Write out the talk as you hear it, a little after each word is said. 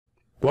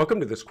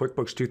Welcome to this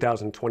QuickBooks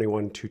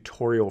 2021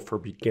 tutorial for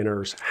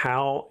beginners,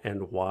 how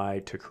and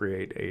why to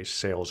create a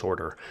sales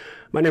order.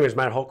 My name is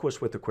Matt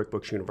Hultquist with the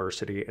QuickBooks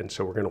University, and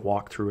so we're going to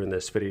walk through in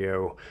this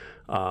video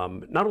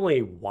not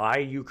only why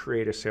you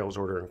create a sales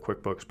order in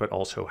QuickBooks, but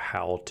also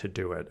how to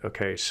do it.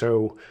 Okay,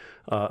 so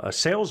a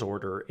sales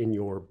order in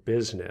your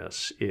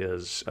business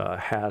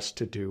has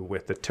to do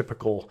with the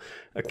typical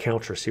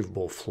accounts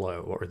receivable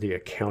flow or the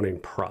accounting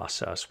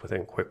process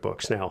within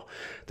QuickBooks. Now,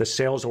 the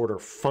sales order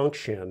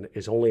function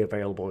is only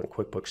available in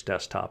QuickBooks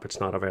Desktop.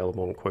 It's not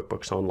available in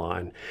QuickBooks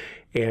Online.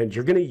 And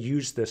you're going to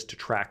use this to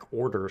track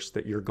orders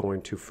that you're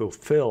going to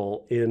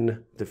fulfill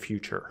in the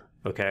future.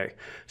 Okay,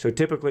 so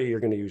typically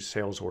you're going to use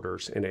sales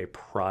orders in a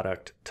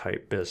product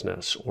type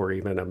business or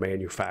even a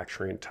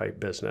manufacturing type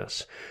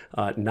business,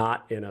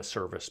 not in a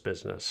service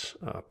business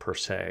per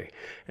se.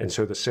 And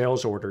so the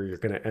sales order, you're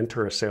going to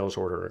enter a sales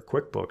order in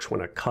QuickBooks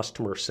when a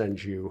customer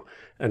sends you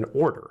an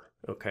order.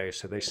 Okay,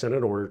 so they send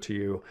an order to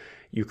you,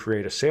 you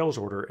create a sales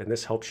order, and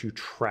this helps you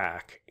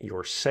track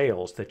your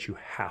sales that you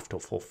have to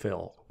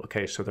fulfill.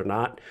 Okay, so they're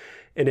not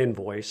an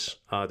invoice,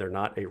 they're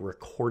not a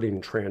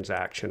recording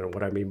transaction. And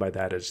what I mean by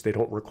that is they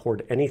don't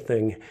record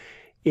anything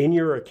in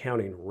your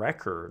accounting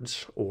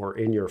records or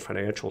in your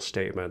financial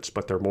statements,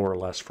 but they're more or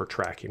less for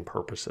tracking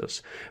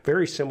purposes.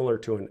 Very similar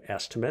to an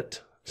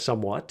estimate,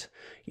 somewhat.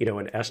 You know,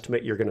 an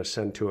estimate you're going to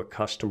send to a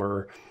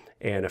customer,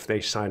 and if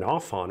they sign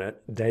off on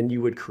it, then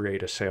you would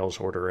create a sales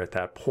order at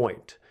that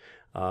point.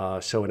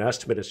 So an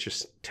estimate is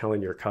just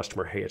telling your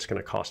customer, hey, it's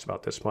going to cost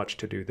about this much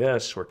to do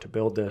this or to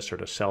build this or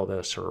to sell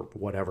this or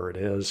whatever it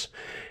is.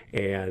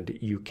 And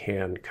you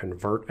can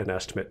convert an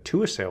estimate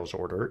to a sales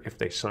order if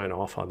they sign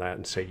off on that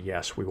and say,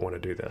 yes, we want to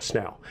do this.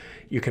 Now,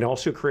 you can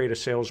also create a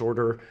sales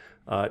order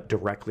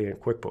directly in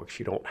QuickBooks.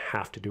 You don't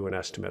have to do an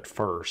estimate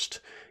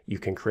first. You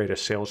can create a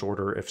sales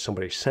order if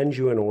somebody sends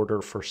you an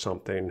order for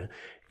something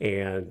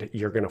and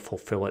you're going to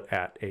fulfill it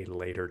at a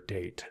later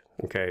date.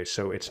 Okay,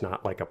 so it's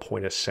not like a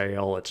point of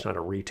sale. It's not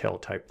a retail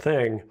type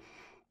thing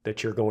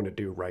that you're going to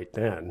do right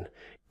then.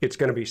 It's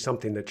going to be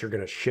something that you're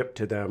going to ship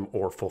to them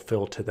or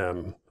fulfill to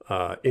them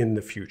in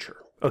the future.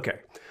 Okay,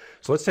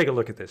 so let's take a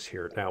look at this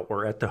here. Now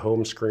we're at the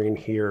home screen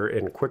here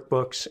in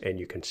QuickBooks, and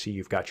you can see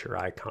you've got your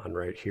icon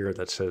right here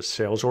that says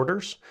sales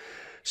orders.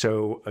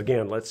 So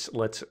again, let's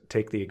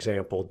take the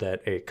example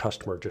that a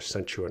customer just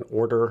sent you an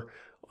order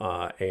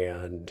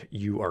and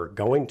you are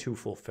going to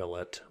fulfill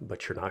it,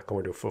 but you're not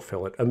going to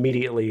fulfill it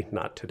immediately,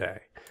 not today.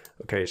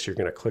 Okay, so you're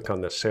going to click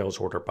on the sales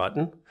order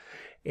button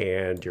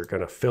and you're going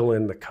to fill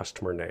in the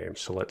customer name.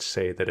 So let's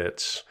say that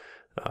it's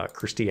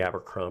Christy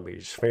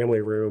Abercrombie's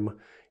family room.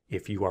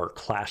 If you are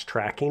class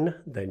tracking,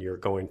 then you're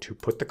going to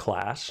put the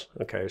class.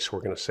 Okay, so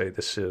we're going to say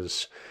this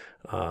is,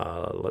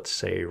 let's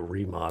say,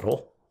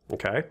 remodel.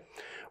 Okay,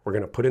 we're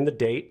going to put in the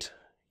date.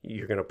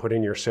 You're going to put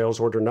in your sales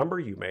order number.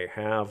 You may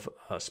have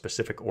a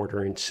specific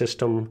ordering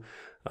system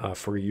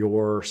for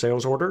your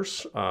sales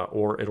orders,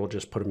 or it'll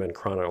just put them in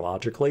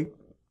chronologically.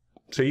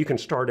 So you can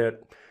start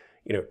at,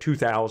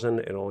 2000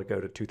 and only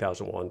go to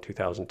 2001,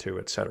 2002,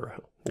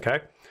 etc. Okay.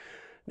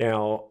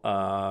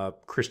 Now,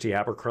 Christy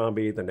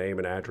Abercrombie, the name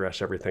and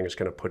address, everything is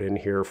going to put in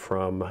here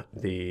from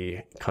the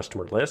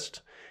customer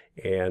list.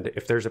 And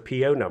if there's a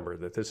PO number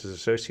that this is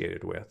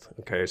associated with,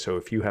 okay, so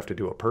if you have to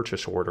do a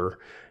purchase order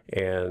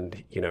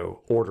and,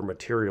 order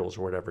materials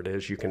or whatever it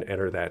is, you can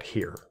enter that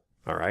here,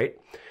 all right,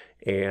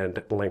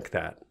 and link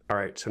that. All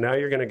right, so now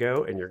you're going to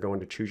go and you're going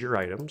to choose your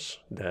items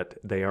that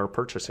they are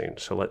purchasing.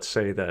 So let's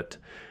say that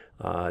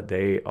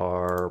they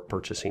are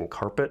purchasing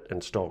carpet,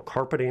 install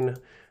carpeting.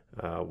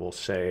 We'll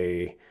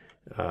say,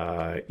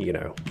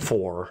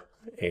 4,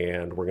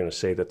 and we're going to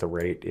say that the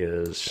rate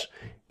is,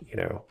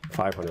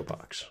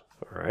 $500.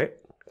 All right,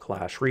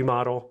 class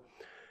remodel.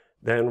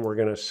 Then we're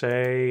going to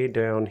say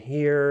down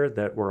here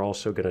that we're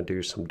also going to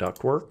do some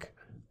duct work.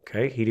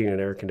 Okay, heating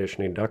and air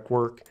conditioning duct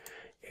work.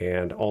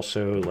 And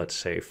also, let's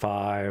say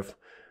 5.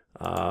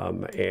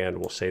 And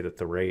we'll say that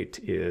the rate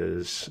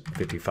is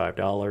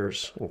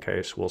 $55.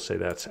 Okay, so we'll say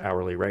that's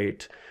hourly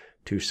rate,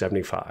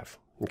 $275.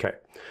 Okay,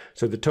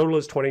 so the total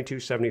is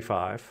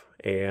 $22.75,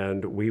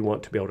 and we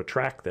want to be able to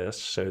track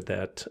this so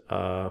that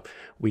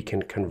we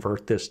can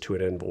convert this to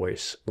an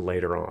invoice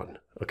later on.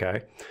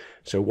 Okay,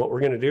 so what we're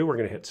going to do, we're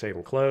going to hit save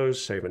and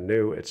close, save and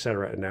new,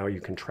 etc. And now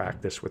you can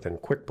track this within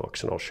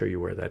QuickBooks, and I'll show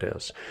you where that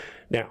is.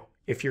 Now,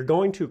 if you're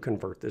going to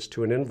convert this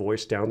to an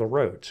invoice down the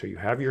road, so you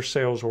have your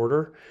sales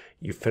order,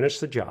 you finish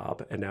the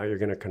job, and now you're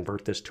going to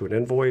convert this to an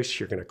invoice.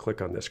 You're going to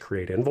click on this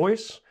create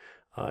invoice.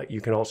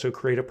 You can also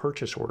create a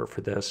purchase order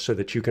for this so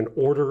that you can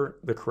order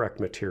the correct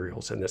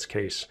materials, in this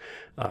case,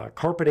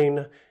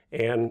 carpeting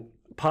and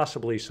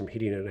possibly some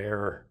heating and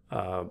air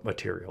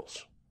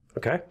materials.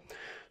 Okay,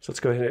 so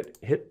let's go ahead and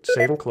hit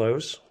save and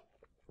close.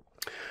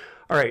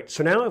 All right,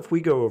 so now if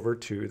we go over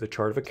to the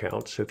chart of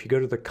accounts, so if you go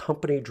to the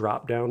company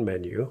drop-down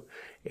menu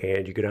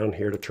and you go down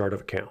here to chart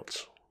of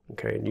accounts,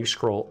 okay, and you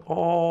scroll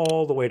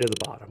all the way to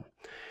the bottom,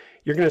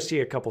 you're going to see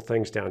a couple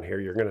things down here.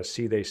 You're going to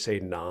see they say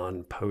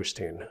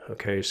non-posting.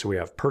 Okay, so we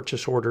have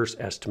purchase orders,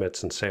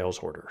 estimates, and sales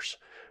orders.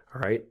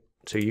 All right,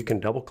 So you can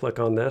double click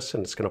on this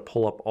and it's going to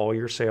pull up all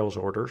your sales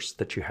orders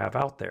that you have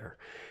out there.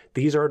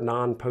 These are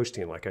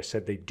non-posting. Like I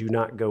said, they do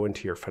not go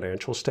into your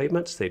financial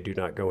statements. They do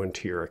not go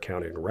into your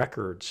accounting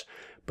records,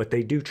 but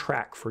they do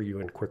track for you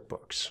in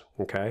QuickBooks,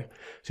 okay?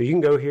 So you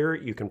can go here,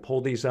 you can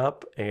pull these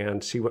up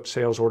and see what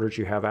sales orders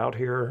you have out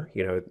here.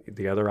 You know,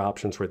 the other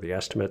options were the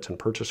estimates and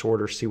purchase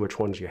orders, see which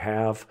ones you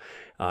have.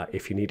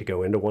 If you need to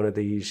go into one of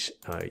these,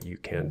 you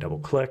can double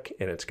click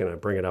and it's going to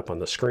bring it up on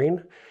the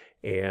screen.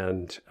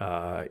 And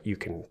you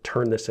can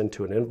turn this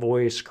into an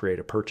invoice, create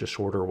a purchase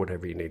order,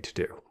 whatever you need to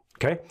do.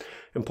 Okay.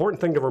 Important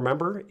thing to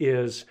remember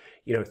is,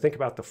 you know, think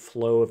about the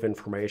flow of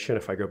information.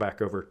 If I go back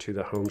over to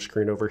the home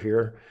screen over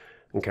here,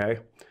 okay,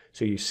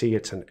 so you see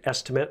it's an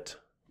estimate,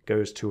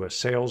 goes to a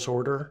sales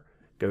order,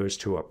 goes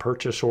to a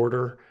purchase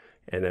order,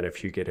 and then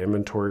if you get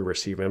inventory,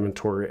 receive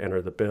inventory,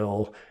 enter the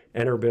bill,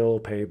 enter bill,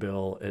 pay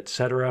bill,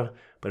 etc.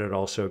 But it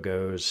also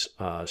goes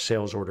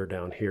sales order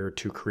down here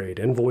to create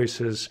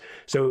invoices.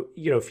 So,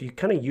 you know, if you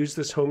kind of use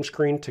this home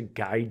screen to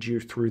guide you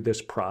through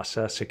this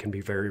process, it can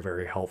be very,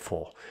 very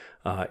helpful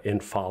in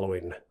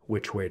following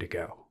which way to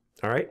go.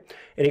 All right.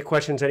 Any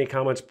questions, any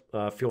comments,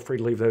 feel free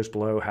to leave those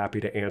below.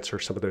 Happy to answer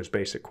some of those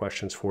basic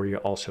questions for you.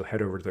 Also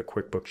head over to the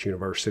QuickBooks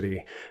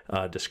University,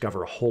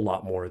 discover a whole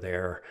lot more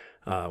there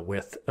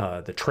with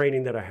the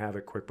training that I have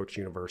at QuickBooks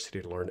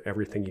University to learn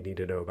everything you need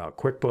to know about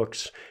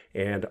QuickBooks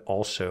and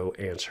also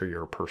answer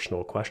your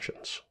personal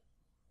questions.